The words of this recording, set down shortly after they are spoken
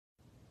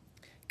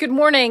Good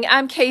morning.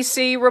 I'm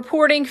Casey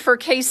reporting for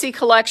Casey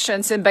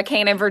Collections in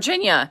Buchanan,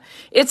 Virginia.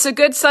 It's a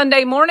good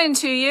Sunday morning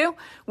to you.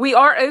 We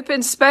are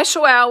open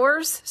special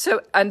hours,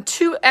 so on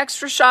 2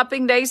 extra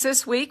shopping days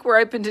this week. We're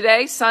open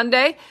today,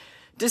 Sunday,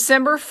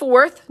 December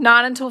 4th,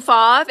 9 until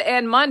 5,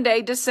 and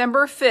Monday,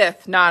 December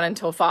 5th, 9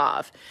 until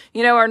 5.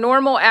 You know, our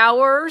normal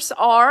hours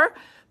are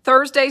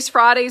Thursdays,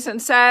 Fridays,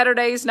 and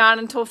Saturdays, 9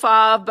 until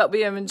 5, but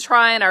we have been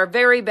trying our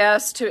very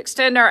best to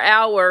extend our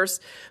hours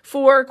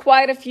for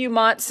quite a few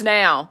months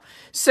now.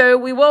 So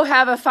we will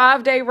have a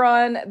 5-day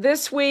run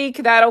this week.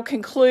 That'll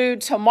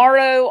conclude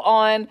tomorrow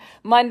on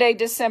Monday,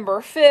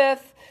 December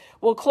 5th.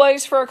 We'll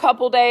close for a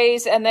couple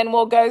days, and then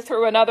we'll go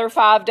through another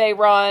 5-day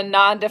run,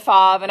 9 to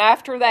 5. And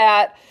after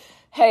that,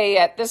 hey,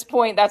 at this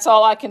point, that's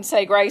all I can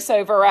say grace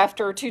over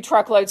after 2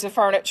 truckloads of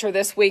furniture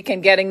this week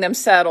and getting them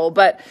settled.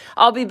 But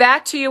I'll be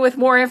back to you with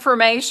more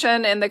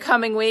information in the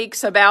coming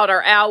weeks about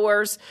our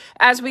hours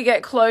as we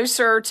get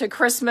closer to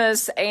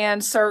Christmas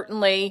and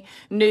certainly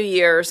New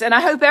Year's. And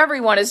I hope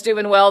everyone is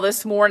doing well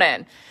this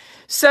morning.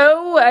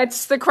 So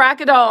it's the crack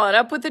of dawn,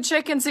 up with the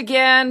chickens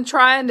again,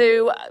 trying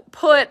to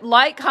put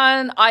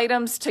like-kind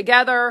items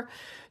together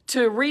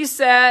to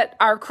reset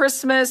our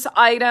Christmas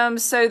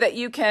items so that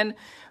you can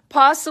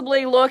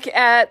possibly look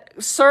at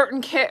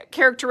certain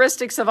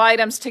characteristics of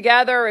items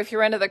together. If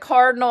you're into the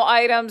cardinal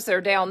items, they're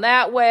down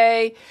that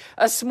way.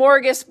 A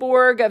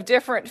smorgasbord of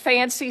different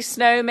fancy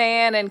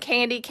snowman and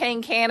candy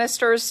cane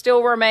canisters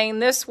still remain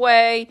this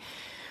way.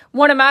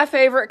 One of my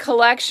favorite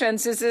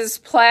collections is this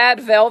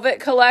plaid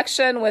velvet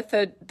collection with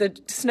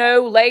the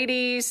snow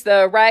ladies,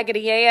 the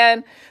Raggedy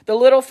Ann, the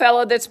little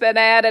fella that's been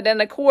added,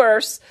 and of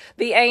course,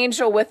 the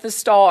angel with the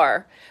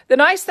star. The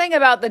nice thing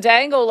about the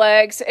dangle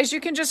legs is you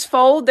can just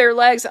fold their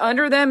legs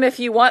under them if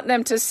you want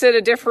them to sit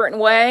a different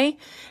way.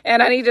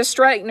 And I need to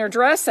straighten her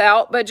dress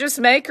out, but just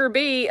make her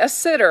be a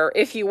sitter,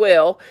 if you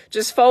will.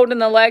 Just folding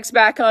the legs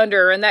back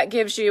under, and that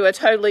gives you a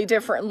totally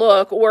different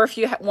look. Or if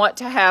you want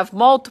to have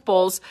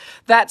multiples,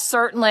 that's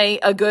certainly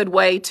a good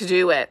way to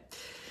do it.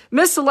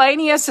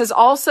 Miscellaneous is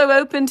also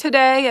open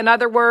today. In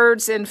other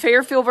words, in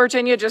Fairfield,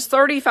 Virginia, just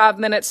 35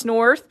 minutes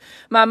north.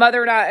 My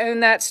mother and I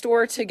own that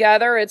store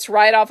together. It's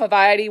right off of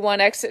I-81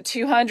 exit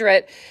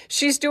 200.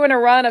 She's doing a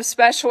run of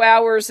special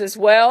hours as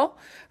well.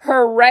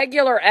 Her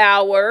regular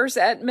hours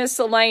at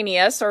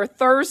Miscellaneous are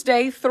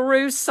Thursday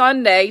through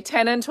Sunday,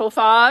 10 until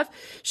 5.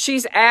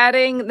 She's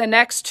adding the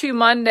next 2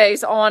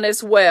 Mondays on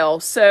as well.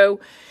 So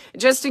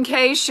just in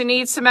case you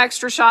need some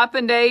extra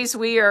shopping days,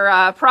 we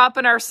are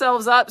propping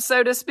ourselves up,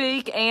 so to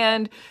speak,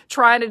 and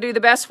trying to do the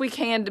best we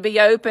can to be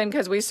open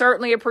because we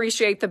certainly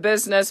appreciate the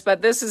business.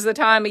 But this is the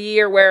time of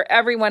year where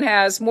everyone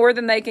has more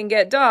than they can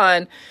get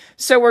done.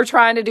 So we're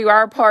trying to do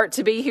our part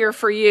to be here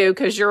for you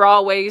because you're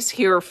always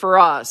here for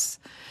us.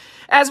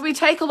 As we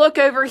take a look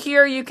over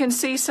here, you can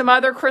see some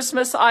other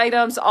Christmas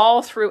items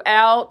all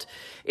throughout.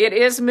 It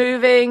is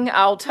moving,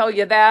 I'll tell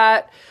you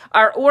that.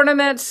 Our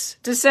ornaments,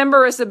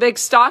 December is a big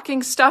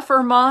stocking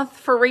stuffer month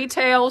for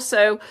retail,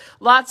 so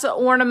lots of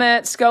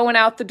ornaments going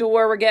out the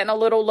door. We're getting a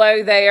little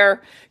low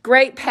there.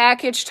 Great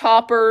package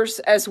toppers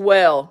as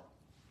well.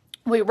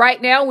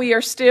 Right now we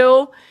are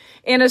still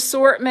in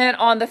assortment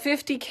on the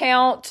 50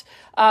 count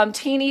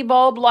teeny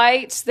bulb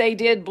lights. They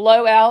did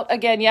blow out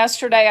again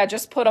yesterday. I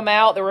just put them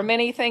out. There were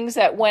many things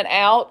that went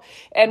out,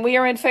 and we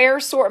are in fair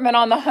assortment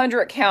on the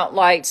 100 count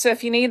lights. So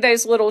if you need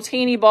those little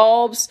teeny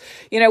bulbs,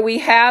 you know, we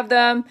have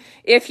them.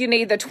 If you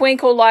need the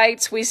twinkle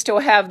lights, we still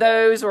have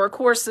those, or of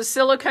course the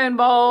silicone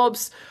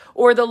bulbs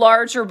or the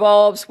larger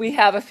bulbs. We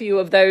have a few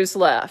of those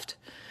left.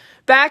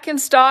 Back in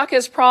stock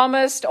as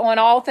promised on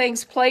All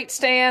Things Plate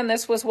Stand.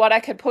 This was what I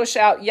could push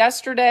out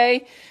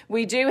yesterday.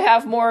 We do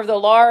have more of the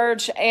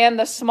large and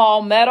the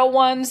small metal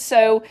ones.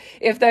 So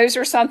if those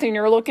are something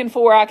you're looking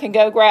for, I can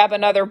go grab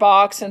another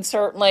box and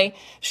certainly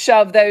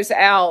shove those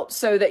out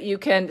so that you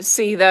can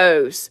see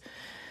those.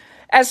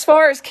 As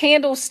far as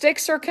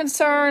candlesticks are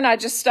concerned, I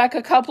just stuck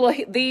a couple of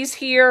these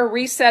here,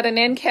 reset an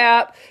end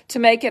cap to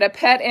make it a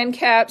pet end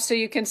cap so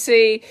you can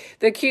see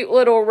the cute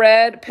little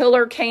red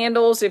pillar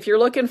candles. If you're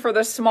looking for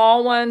the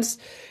small ones,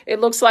 it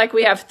looks like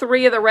we have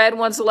 3 of the red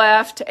ones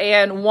left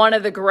and 1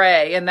 of the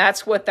gray, and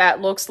that's what that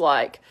looks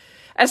like.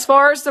 As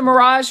far as the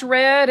Mirage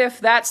Red,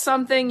 if that's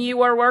something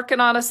you are working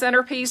on a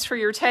centerpiece for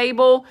your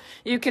table,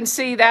 you can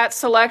see that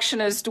selection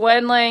is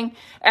dwindling,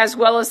 as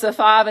well as the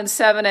 5 and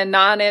 7 and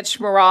 9-inch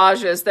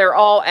Mirages. They're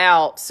all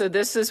out. So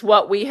this is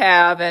what we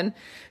have. And,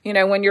 you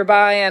know, when you're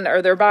buying,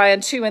 or they're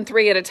buying 2 and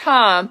 3 at a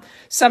time,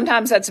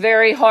 sometimes that's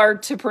very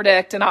hard to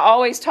predict. And I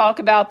always talk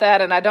about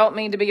that, and I don't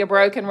mean to be a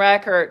broken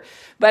record,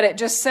 but it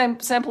just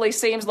simply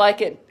seems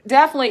like it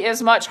definitely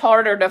is much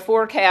harder to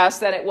forecast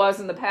than it was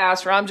in the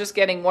past, or I'm just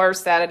getting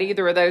worse at it.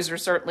 Either of those are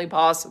certainly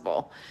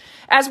possible.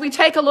 As we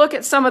take a look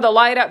at some of the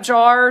light up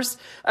jars,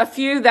 a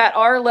few that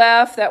are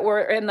left that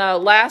were in the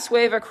last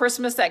wave of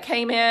Christmas that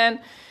came in,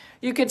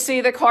 You can see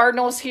the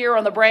cardinals here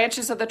on the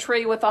branches of the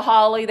tree with the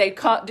holly. They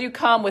do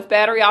come with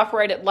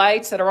battery-operated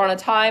lights that are on a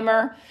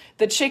timer.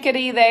 The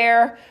chickadee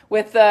there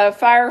with the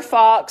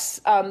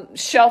Firefox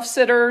shelf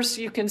sitters,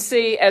 you can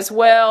see as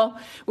well.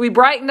 We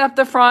brightened up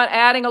the front,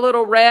 adding a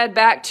little red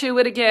back to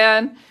it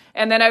again.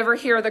 And then over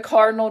here, the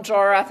cardinal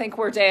jar, I think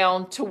we're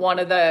down to one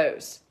of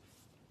those.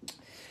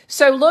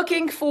 So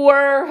looking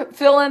for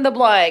fill in the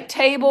blank.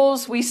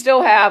 Tables, we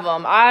still have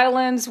them.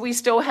 Islands, we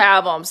still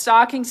have them.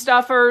 Stocking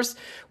stuffers,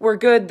 we're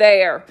good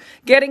there.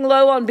 Getting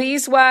low on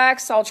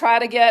beeswax. I'll try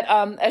to get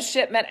a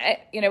shipment,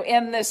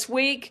 in this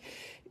week.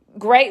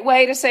 Great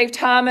way to save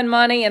time and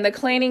money in the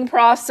cleaning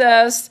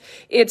process.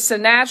 It's a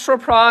natural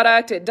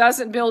product. It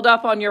doesn't build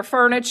up on your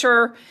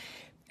furniture.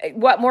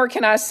 What more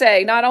can I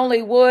say? Not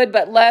only wood,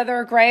 but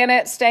leather,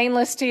 granite,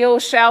 stainless steel,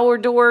 shower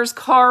doors,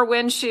 car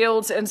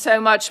windshields, and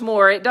so much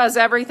more. It does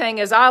everything,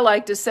 as I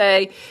like to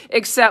say,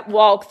 except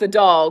walk the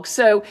dog.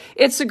 So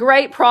it's a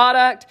great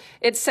product.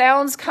 It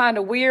sounds kind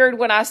of weird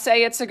when I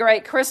say it's a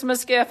great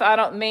Christmas gift. I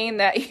don't mean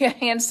that you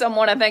hand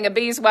someone a thing of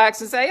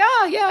beeswax and say,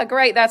 oh, yeah,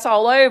 great, that's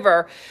all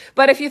over.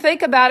 But if you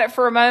think about it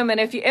for a moment,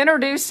 if you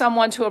introduce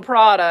someone to a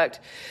product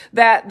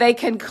that they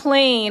can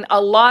clean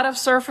a lot of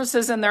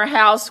surfaces in their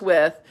house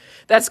with,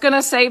 that's going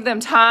to save them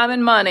time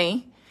and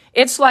money.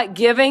 It's like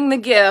giving the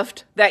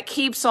gift that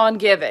keeps on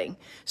giving.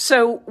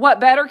 So what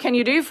better can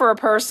you do for a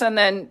person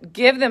than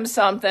give them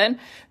something,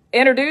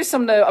 introduce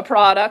them to a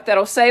product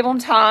that'll save them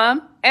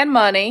time and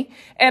money,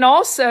 and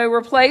also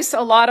replace a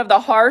lot of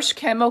the harsh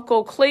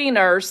chemical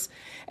cleaners,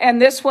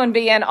 and this one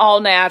being all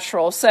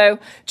natural. So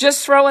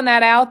just throwing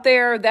that out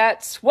there,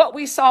 that's what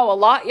we saw a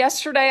lot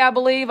yesterday, I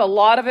believe. A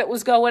lot of it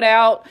was going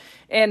out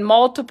in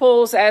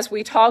multiples, as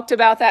we talked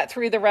about that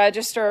through the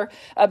register,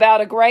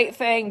 about a great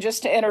thing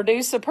just to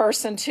introduce a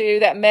person to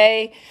that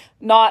may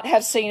not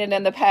have seen it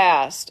in the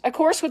past. Of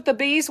course, with the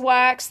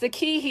beeswax, the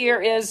key here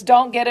is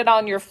don't get it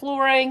on your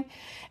flooring.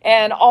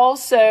 And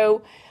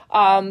also,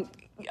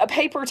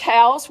 paper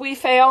towels we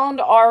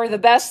found are the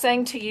best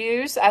thing to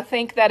use. I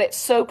think that it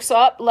soaks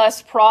up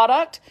less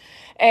product.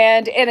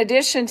 And in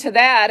addition to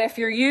that, if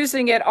you're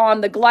using it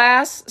on the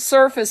glass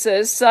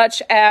surfaces,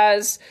 such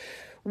as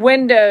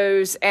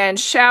windows and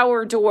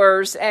shower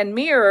doors and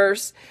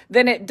mirrors,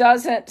 then it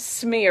doesn't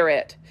smear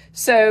it.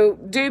 So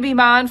do be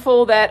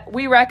mindful that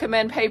we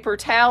recommend paper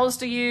towels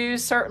to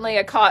use. Certainly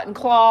a cotton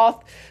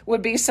cloth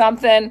would be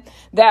something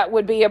that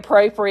would be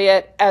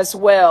appropriate as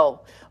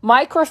well.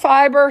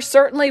 Microfiber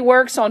certainly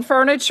works on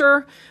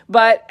furniture,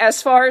 but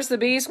as far as the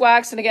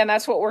beeswax, and again,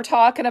 that's what we're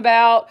talking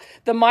about,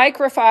 the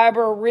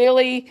microfiber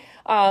really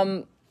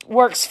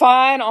works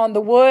fine on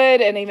the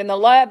wood and even the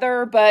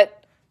leather, but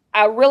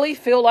I really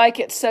feel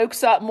like it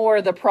soaks up more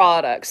of the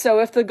product. So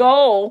if the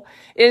goal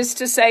is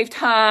to save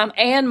time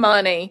and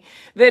money,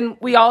 then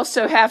we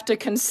also have to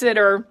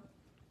consider,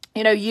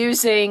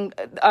 using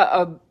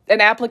an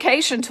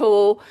application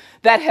tool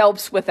that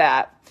helps with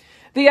that.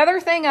 The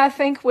other thing I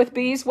think with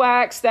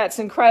beeswax that's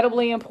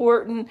incredibly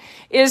important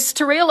is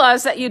to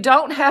realize that you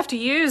don't have to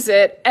use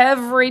it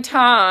every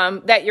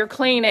time that you're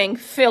cleaning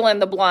fill in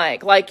the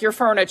blank, like your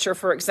furniture,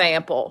 for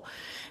example.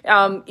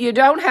 You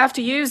don't have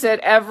to use it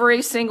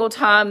every single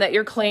time that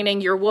you're cleaning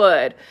your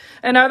wood.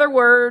 In other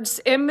words,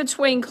 in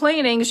between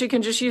cleanings, you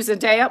can just use a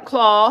damp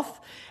cloth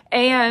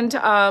and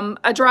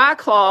a dry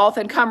cloth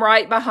and come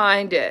right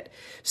behind it.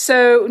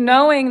 So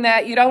knowing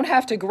that you don't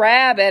have to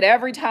grab it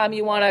every time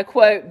you want to,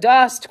 quote,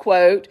 dust,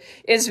 quote,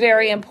 is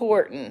very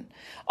important.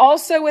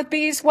 Also with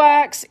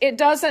beeswax, it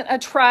doesn't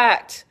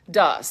attract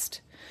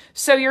dust.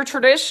 So your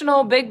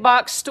traditional big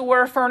box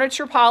store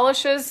furniture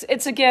polishes,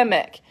 it's a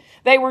gimmick.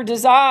 They were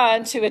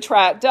designed to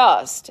attract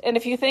dust. And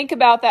if you think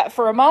about that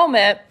for a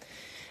moment,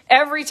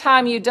 every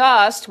time you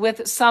dust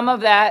with some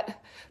of that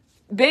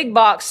big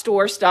box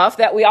store stuff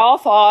that we all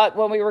thought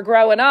when we were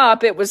growing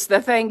up, it was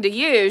the thing to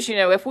use.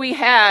 If we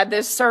had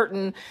this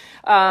certain,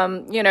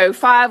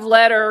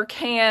 5-letter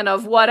can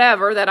of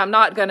whatever that I'm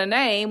not going to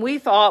name, we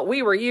thought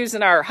we were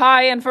using our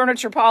high-end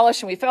furniture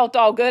polish and we felt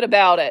all good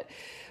about it.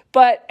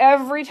 But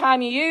every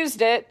time you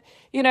used it,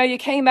 you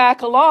came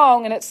back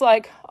along and it's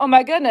like, oh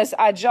my goodness,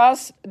 I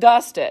just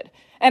dusted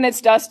and it's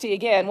dusty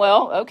again.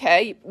 Well,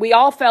 okay, we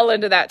all fell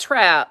into that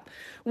trap.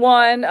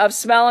 1, of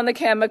smelling the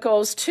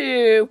chemicals.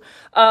 2,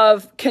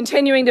 of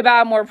continuing to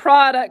buy more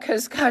product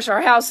because, gosh, our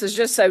house is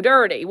just so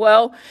dirty.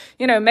 Well,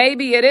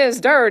 maybe it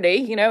is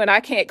dirty, and I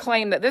can't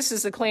claim that this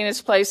is the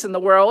cleanest place in the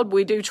world.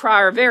 We do try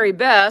our very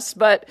best,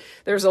 but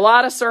there's a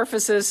lot of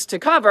surfaces to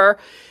cover.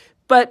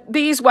 But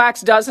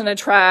beeswax doesn't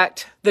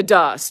attract the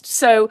dust.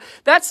 So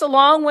that's a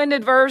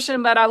long-winded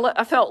version, but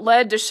I felt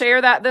led to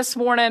share that this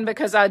morning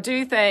because I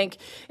do think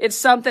it's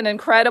something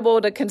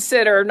incredible to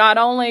consider, not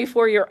only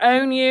for your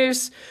own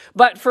use,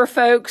 but for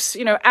folks,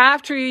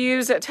 after you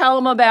use it, tell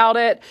them about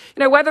it,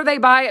 whether they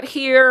buy it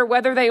here,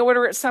 whether they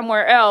order it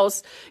somewhere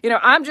else.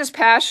 I'm just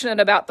passionate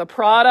about the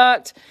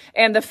product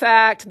and the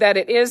fact that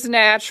it is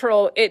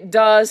natural. It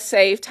does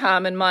save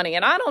time and money.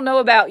 And I don't know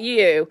about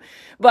you,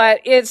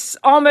 but it's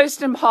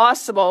almost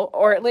impossible,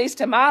 or at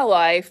least in my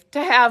life,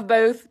 to have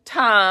both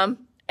time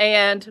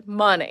and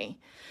money.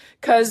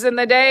 Because in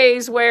the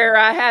days where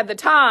I had the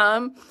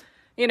time,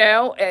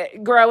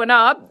 growing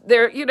up,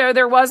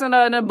 there wasn't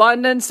an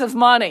abundance of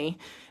money.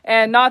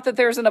 And not that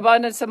there's an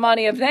abundance of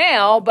money of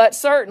now, but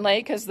certainly,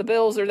 because the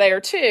bills are there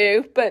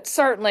too, but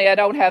certainly I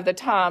don't have the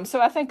time.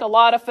 So I think a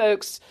lot of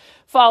folks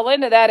fall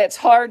into that. It's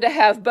hard to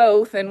have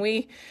both, and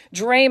we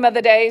dream of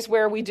the days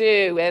where we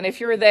do. And if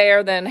you're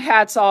there, then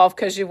hats off,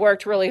 because you've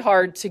worked really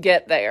hard to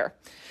get there.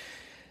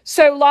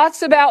 So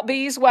lots about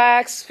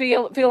beeswax,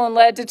 feeling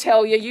led to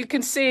tell you. You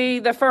can see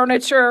the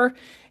furniture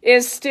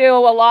is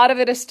still, a lot of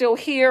it is still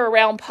here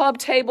around pub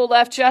table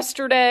left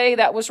yesterday.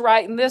 That was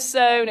right in this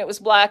zone. It was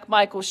Black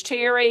Michael's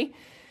Cherry.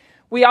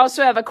 We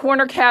also have a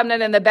corner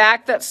cabinet in the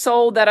back that's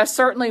sold that I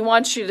certainly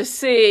want you to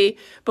see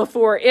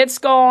before it's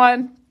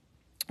gone.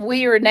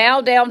 We are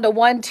now down to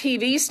one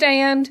TV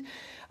stand.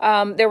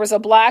 There was a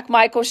Black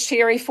Michael's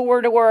Cherry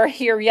 4-door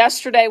here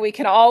yesterday. We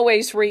can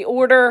always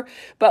reorder,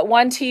 but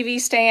one TV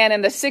stand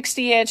and the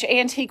 60-inch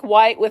antique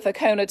white with a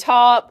Kona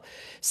top.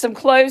 Some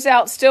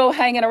closeout still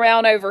hanging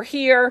around over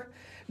here.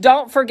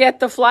 Don't forget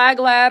the flag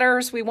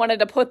ladders. We wanted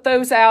to put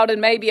those out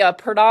in maybe a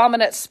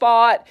predominant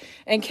spot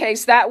in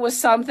case that was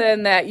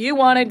something that you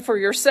wanted for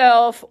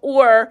yourself,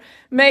 or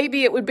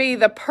maybe it would be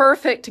the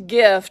perfect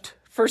gift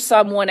for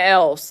someone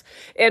else.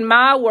 In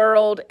my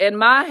world, in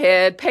my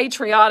head,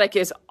 patriotic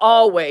is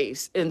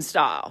always in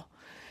style.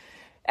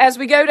 As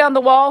we go down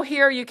the wall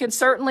here, you can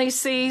certainly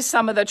see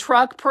some of the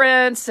truck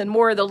prints and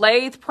more of the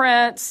lathe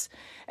prints.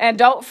 And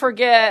don't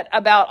forget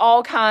about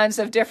all kinds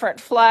of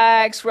different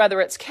flags, whether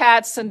it's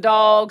cats and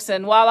dogs.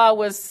 And while I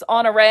was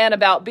on a rant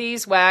about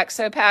beeswax,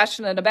 so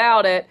passionate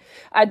about it,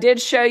 I did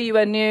show you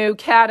a new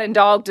cat and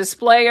dog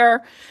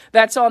displayer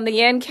that's on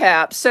the end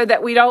cap, so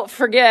that we don't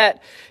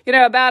forget,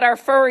 about our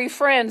furry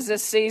friends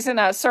this season.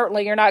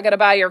 Certainly you're not going to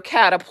buy your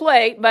cat a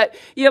plate, but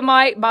you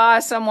might buy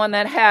someone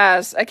that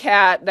has a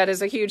cat, that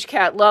is a huge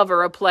cat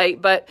lover, a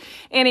plate. But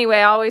anyway,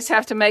 I always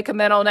have to make a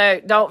mental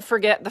note. Don't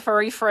forget the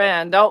furry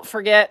friend. Don't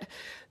forget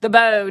the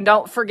bone.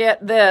 Don't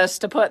forget this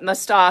to put in the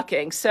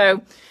stocking.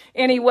 So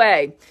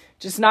anyway,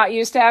 just not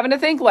used to having to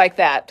think like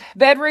that.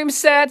 Bedroom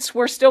sets,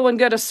 we're still in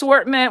good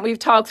assortment. We've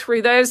talked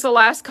through those the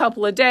last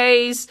couple of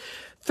days.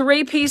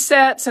 3-piece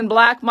sets in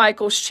Black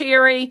Michael's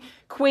Cherry.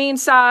 Queen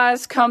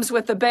size, comes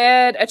with a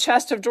bed, a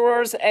chest of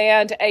drawers,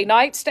 and a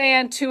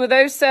nightstand. 2 of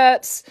those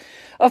sets.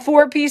 A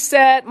 4-piece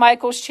set,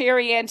 Michael's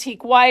Cherry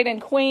Antique White and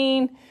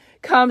Queen.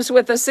 Comes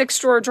with a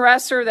 6-drawer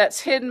dresser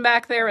that's hidden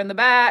back there in the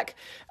back,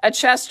 a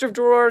chest of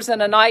drawers,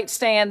 and a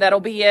nightstand that'll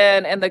be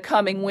in the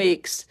coming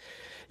weeks.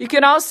 You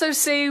can also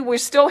see we're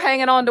still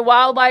hanging on to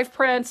wildlife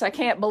prints. I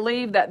can't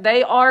believe that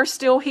they are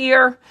still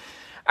here.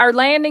 Our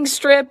landing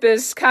strip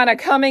is kind of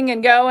coming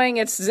and going.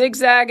 It's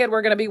zigzagged.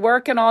 We're going to be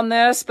working on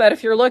this, but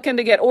if you're looking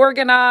to get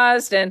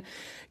organized and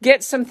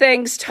get some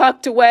things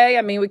tucked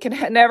away. We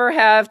can never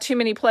have too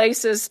many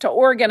places to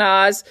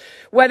organize,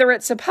 whether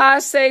it's a pie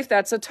safe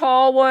that's a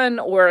tall one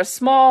or a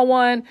small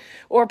one,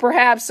 or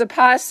perhaps a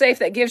pie safe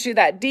that gives you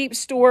that deep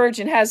storage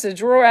and has a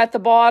drawer at the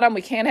bottom.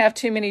 We can't have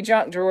too many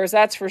junk drawers,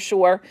 that's for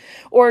sure.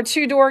 Or a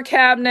 2-door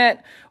cabinet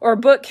or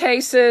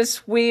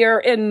bookcases. We are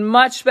in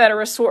much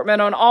better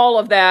assortment on all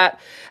of that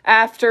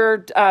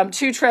after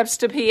 2 trips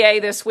to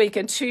PA this week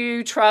and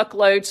 2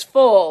 truckloads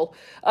full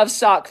of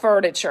stock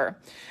furniture.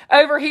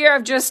 Over here,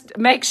 I've just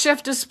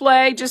makeshift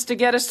display just to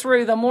get us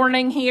through the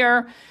morning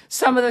here.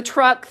 Some of the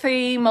truck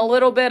theme, a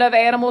little bit of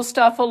animal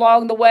stuff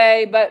along the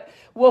way, but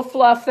we'll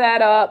fluff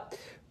that up.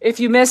 If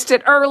you missed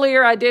it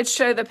earlier, I did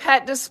show the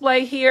pet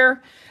display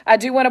here. I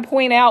do want to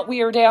point out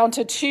we are down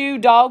to 2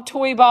 dog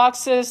toy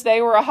boxes.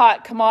 They were a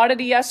hot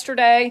commodity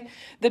yesterday.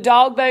 The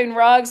dog bone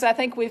rugs, I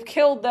think we've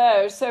killed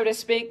those, so to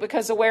speak,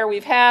 because of where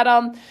we've had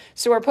them.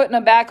 So we're putting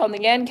them back on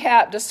the end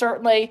cap to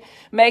certainly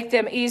make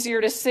them easier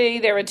to see.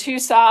 They're in 2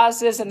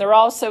 sizes, and they're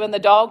also in the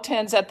dog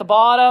tins at the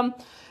bottom.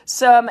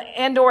 Some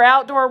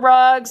indoor-outdoor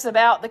rugs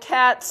about the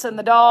cats and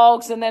the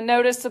dogs, and then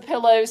notice the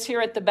pillows here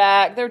at the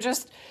back. They're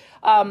just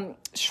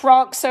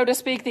shrunk, so to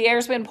speak. The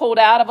air's been pulled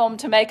out of them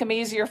to make them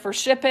easier for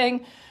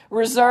shipping.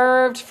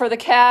 Reserved for the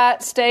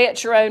cat, stay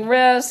at your own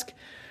risk.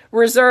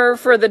 Reserved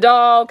for the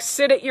dog,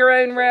 sit at your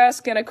own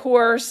risk. And of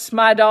course,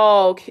 my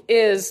dog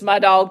is my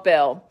dog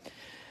bell.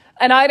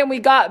 An item we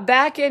got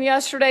back in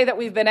yesterday that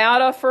we've been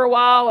out of for a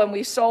while, and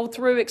we sold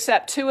through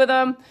except 2 of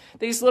them.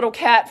 These little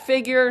cat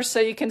figures,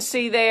 so you can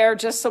see there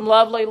just some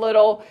lovely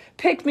little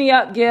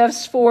pick-me-up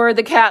gifts for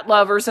the cat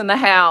lovers in the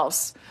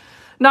house.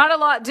 Not a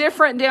lot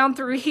different down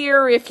through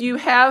here. If you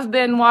have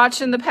been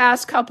watching the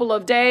past couple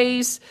of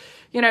days,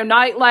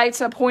 night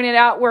lights, I pointed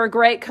out, were a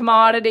great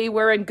commodity.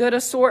 We're in good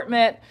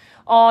assortment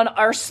on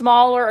our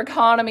smaller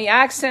economy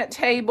accent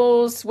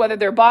tables, whether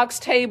they're box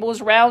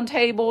tables, round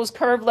tables,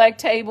 curved leg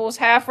tables,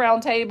 half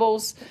round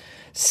tables,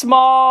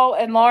 small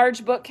and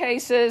large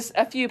bookcases,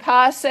 a few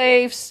pie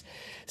safes,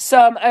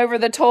 some over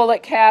the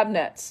toilet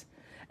cabinets.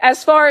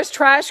 As far as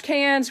trash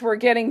cans, we're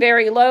getting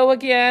very low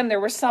again. There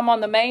were some on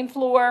the main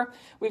floor.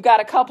 We've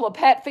got a couple of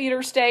pet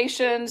feeder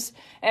stations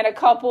and a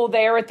couple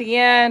there at the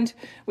end.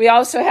 We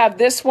also have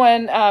this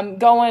one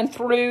going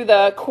through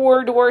the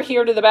corridor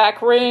here to the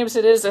back rooms.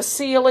 It is a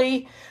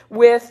Sealy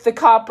with the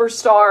copper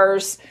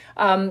stars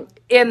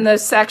in the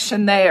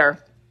section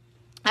there.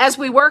 As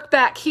we work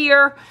back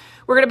here,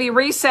 we're going to be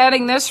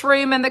resetting this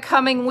room in the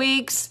coming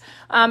weeks.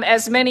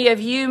 As many of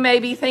you may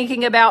be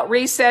thinking about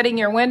resetting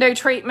your window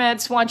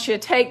treatments once you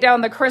take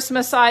down the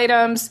Christmas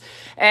items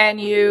and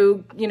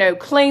you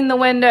clean the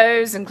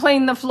windows and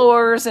clean the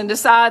floors and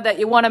decide that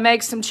you want to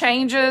make some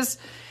changes.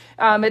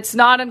 It's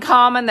not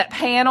uncommon that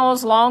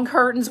panels, long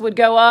curtains would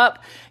go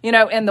up,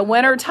 in the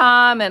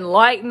wintertime and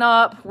lighten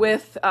up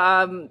with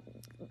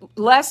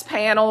less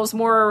panels,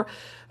 more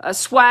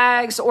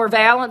swags or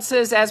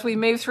valances as we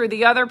move through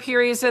the other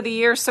periods of the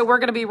year. So we're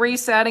going to be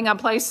resetting. I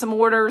placed some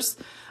orders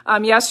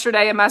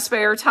yesterday in my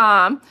spare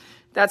time.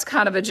 That's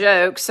kind of a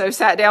joke. So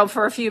sat down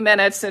for a few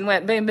minutes and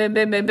went boom, boom,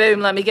 boom, boom,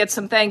 boom. Let me get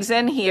some things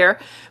in here.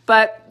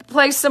 But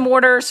place some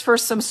orders for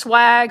some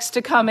swags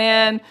to come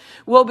in.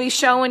 We'll be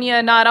showing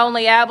you not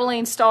only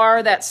Abilene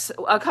Star, that's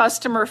a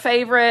customer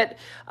favorite,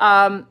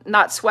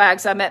 not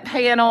swags, I meant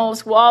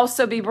panels. We'll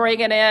also be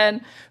bringing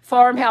in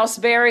Farmhouse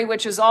Berry,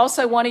 which is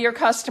also one of your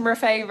customer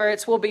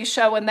favorites. We'll be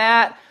showing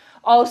that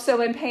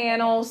also in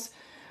panels.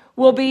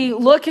 We'll be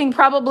looking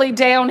probably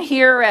down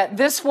here at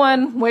this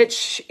one,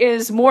 which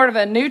is more of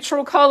a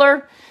neutral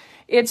color.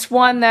 It's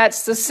one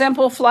that's the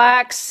Simple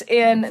Flax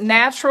in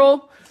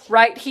natural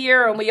right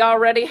here, and we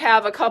already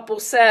have a couple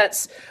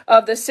sets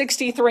of the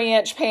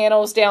 63-inch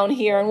panels down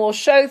here, and we'll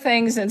show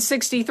things in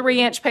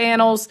 63-inch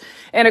panels,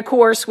 and of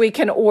course we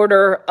can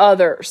order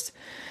others.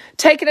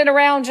 Taking it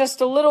around just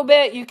a little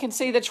bit, you can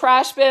see the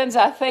trash bins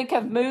I think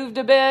have moved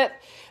a bit.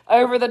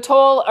 Over the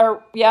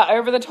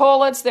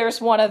toilets, there's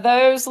one of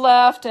those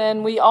left,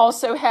 and we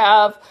also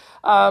have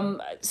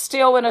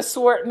still in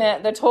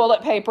assortment the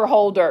toilet paper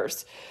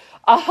holders.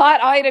 A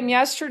hot item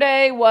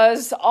yesterday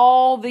was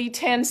all the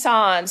 10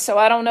 signs, so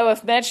I don't know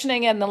if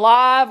mentioning in the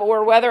live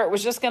or whether it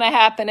was just going to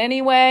happen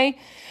anyway,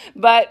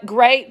 but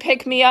great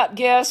pick-me-up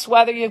gifts,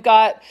 whether you've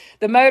got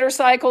the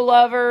motorcycle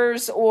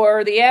lovers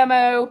or the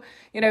ammo,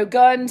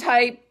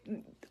 gun-type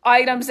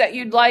items that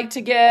you'd like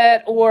to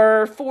get,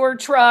 or Ford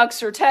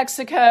trucks or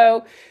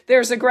Texaco.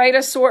 There's a great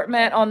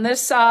assortment on this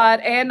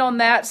side and on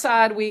that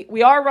side.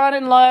 We are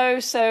running low,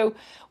 so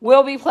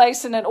we'll be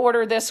placing an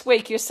order this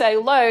week. You say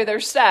low,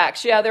 there's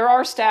stacks. Yeah, there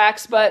are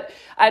stacks, but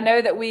I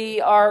know that we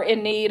are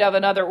in need of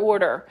another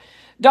order.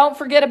 Don't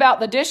forget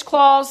about the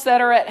dishcloths that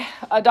are at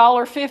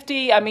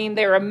 $1.50. I mean,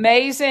 they're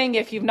amazing.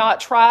 If you've not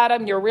tried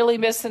them, you're really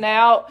missing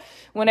out.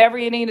 Whenever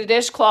you need a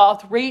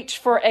dishcloth, reach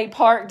for a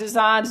Park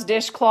Designs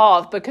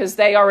dishcloth because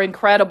they are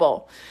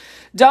incredible.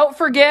 Don't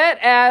forget,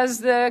 as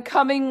the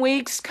coming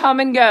weeks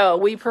come and go,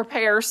 we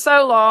prepare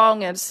so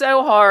long and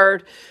so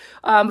hard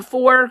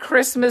for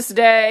Christmas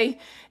Day,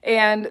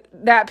 and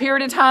that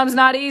period of time is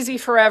not easy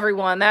for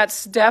everyone.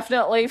 That's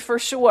definitely for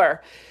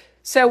sure.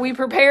 So we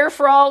prepare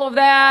for all of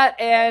that,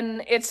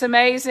 and it's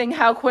amazing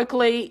how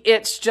quickly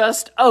it's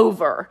just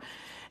over.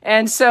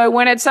 And so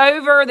when it's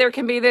over, there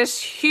can be this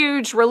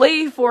huge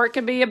relief, or it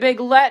can be a big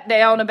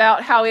letdown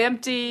about how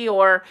empty,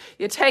 or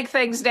you take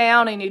things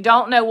down and you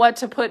don't know what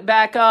to put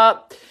back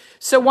up.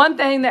 So one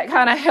thing that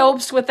kind of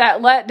helps with that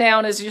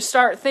letdown is you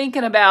start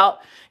thinking about,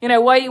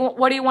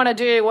 what do you want to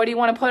do? What do you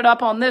want to put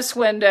up on this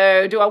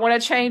window? Do I want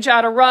to change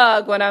out a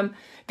rug when I'm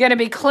going to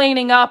be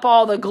cleaning up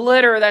all the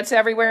glitter that's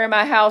everywhere in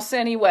my house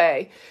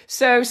anyway?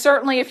 So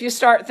certainly if you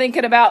start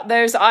thinking about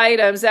those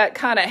items, that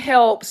kind of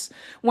helps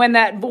when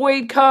that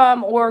void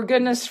come, or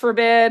goodness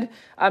forbid,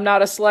 I'm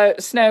not a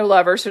snow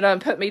lover, so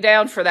don't put me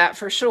down for that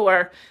for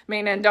sure.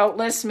 Meaning don't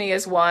list me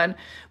as one.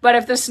 But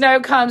if the snow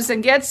comes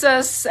and gets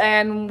us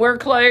and we're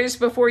closed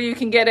before you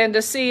can get in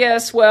to see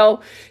us,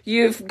 well,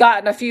 you've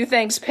gotten a few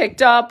things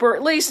picked up, or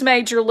at least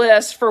made your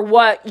list for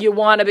what you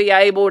want to be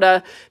able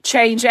to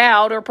change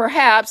out. Or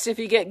perhaps if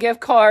you get gift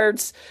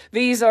cards,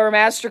 Visa or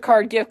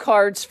MasterCard gift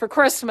cards for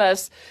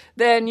Christmas,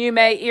 then you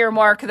may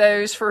earmark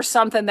those for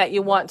something that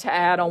you want to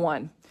add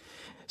on.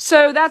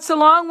 So that's a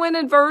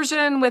long-winded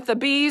version with the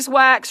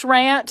beeswax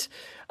rant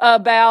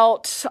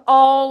about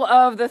all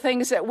of the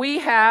things that we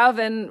have,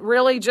 and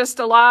really just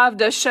alive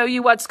to show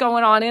you what's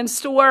going on in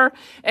store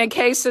in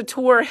case a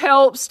tour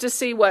helps to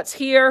see what's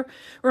here.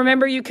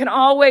 Remember, you can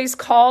always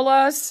call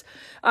us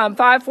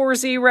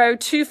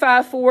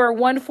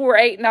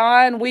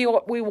 540-254-1489. We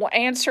will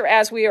answer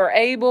as we are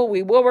able.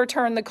 We will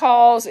return the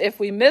calls if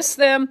we miss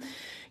them.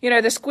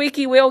 The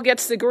squeaky wheel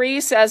gets the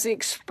grease, as the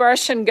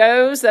expression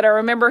goes, that I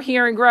remember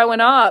hearing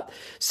growing up.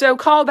 So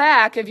call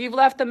back. If you've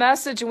left a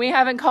message and we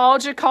haven't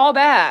called you, call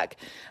back.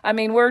 I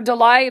mean, we're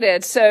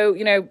delighted. So,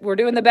 we're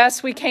doing the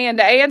best we can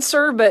to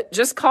answer, but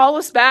just call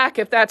us back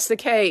if that's the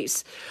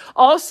case.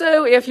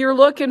 Also, if you're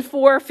looking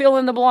for fill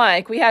in the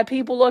blank, we had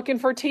people looking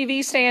for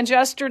TV stands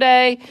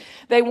yesterday.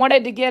 They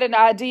wanted to get an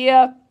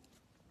idea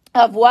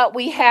of what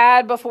we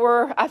had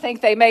before I think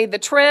they made the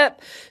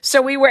trip.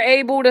 So we were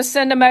able to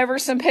send them over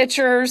some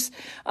pictures,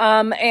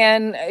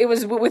 and it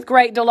was with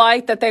great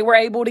delight that they were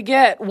able to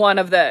get one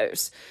of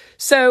those.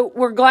 So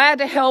we're glad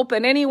to help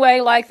in any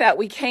way like that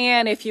we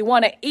can. If you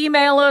want to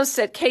email us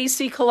at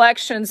KC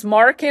Collections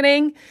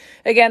Marketing,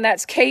 again,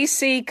 that's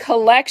KC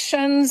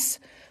Collections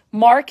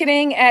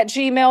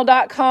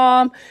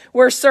marketing@gmail.com.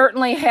 We're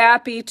certainly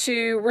happy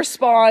to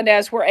respond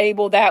as we're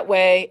able that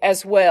way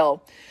as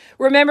well.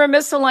 Remember,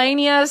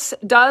 Miscellaneous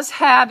does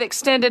have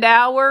extended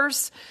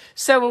hours,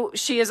 so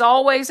she is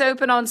always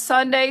open on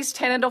Sundays,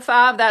 10 until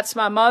 5. That's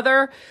my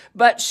mother,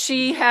 but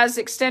she has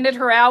extended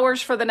her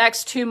hours for the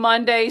next 2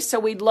 Mondays, so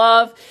we'd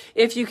love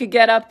if you could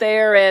get up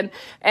there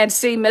and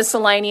see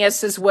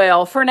Miscellaneous as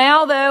well. For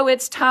now, though,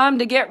 it's time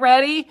to get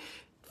ready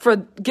for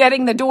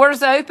getting the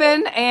doors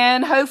open,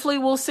 and hopefully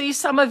we'll see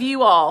some of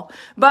you all.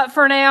 But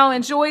for now,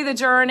 enjoy the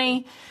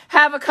journey.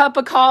 Have a cup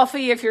of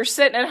coffee if you're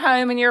sitting at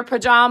home in your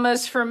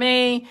pajamas. For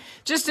me,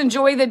 just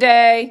enjoy the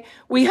day.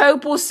 We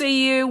hope we'll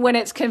see you when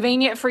it's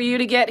convenient for you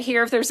to get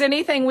here. If there's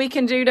anything we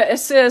can do to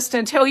assist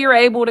until you're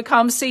able to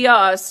come see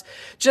us,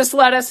 just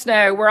let us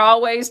know. We're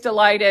always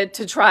delighted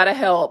to try to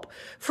help.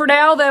 For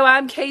now, though,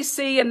 I'm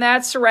KC, and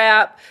that's a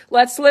wrap.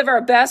 Let's live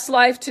our best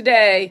life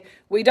today.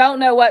 We don't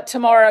know what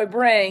tomorrow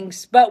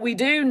brings, but we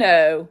do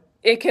know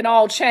it can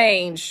all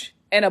change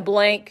in a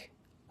blink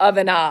of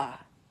an eye.